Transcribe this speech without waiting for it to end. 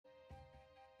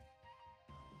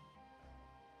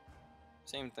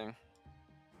Same thing.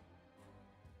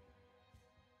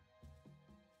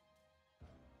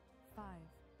 Five,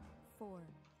 4,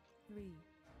 3,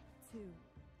 2,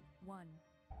 1.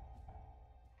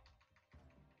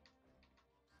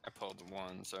 I pulled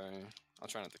 1, sorry. I'll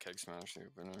try not to keg smash the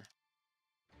opener.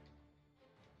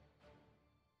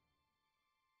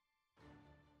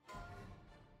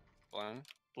 Blind.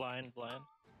 Blind, blind.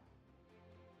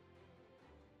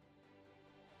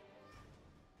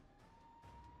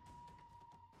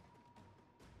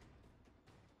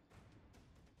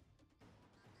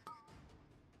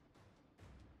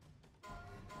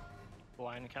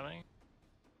 Blind coming.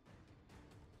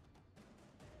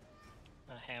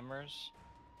 Hammers.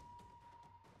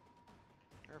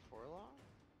 Or 4 long?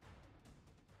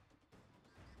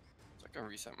 So I can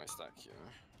reset my stack here.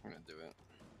 I'm gonna do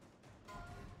it.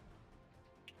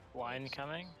 Blind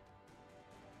coming.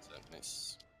 So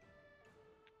nice.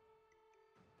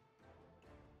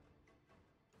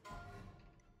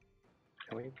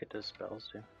 Can we get those spells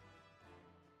too?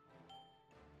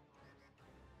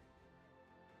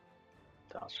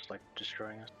 That's just like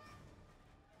destroying us.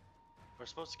 We're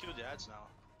supposed to kill the ads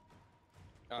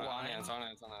now. On hands, on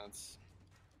hands, on hands.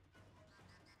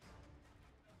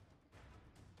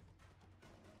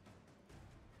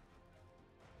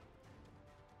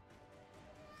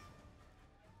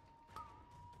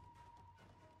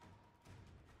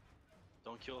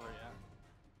 Don't kill her yet.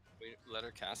 Wait, let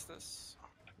her cast this.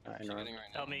 I She's know. hitting right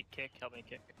now. Help me kick, help me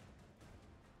kick.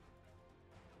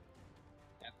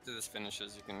 After this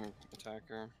finishes, you can attack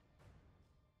her.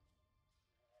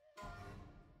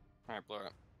 Alright, blow her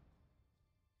up.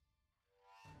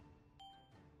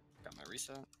 Got my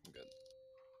reset. I'm good.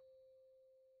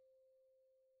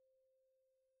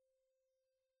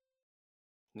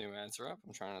 New ads are up.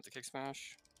 I'm trying not to kick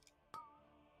smash.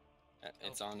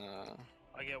 It's on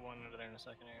I'll get one over there in a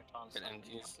second here. Tom's get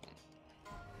MDs.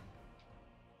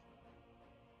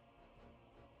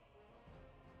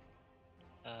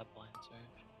 blind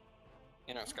surge.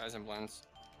 You know, skies and blinds.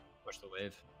 Push the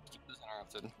wave. Keep this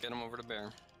interrupted. Get him over to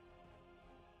bear.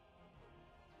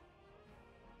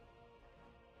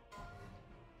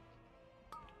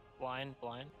 Blind,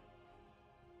 blind.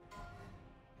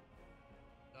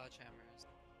 Dodge hammers.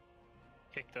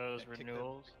 Kick those Yeah, kick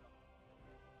renewals.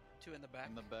 2 in the back.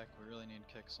 In the back, we really need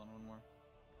kicks on one more.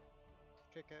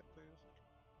 Kick it, please.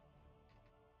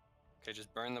 Okay,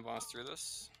 just burn the boss through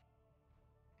this.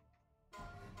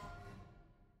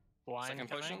 Blind Second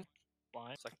coming. potion.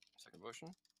 Blind. Second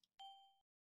potion.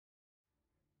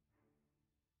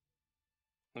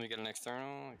 Let me get an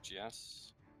external, like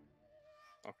GS.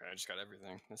 Okay, I just got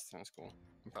everything. This sounds cool.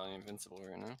 I'm probably invincible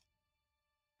right now.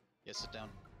 Yeah, sit down.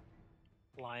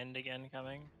 Blind again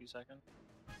coming. 2 seconds.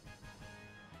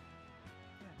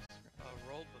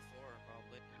 Roll before,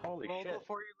 probably. Holy Roll shit!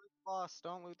 before you loot the boss.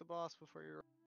 Don't loot the boss before you roll.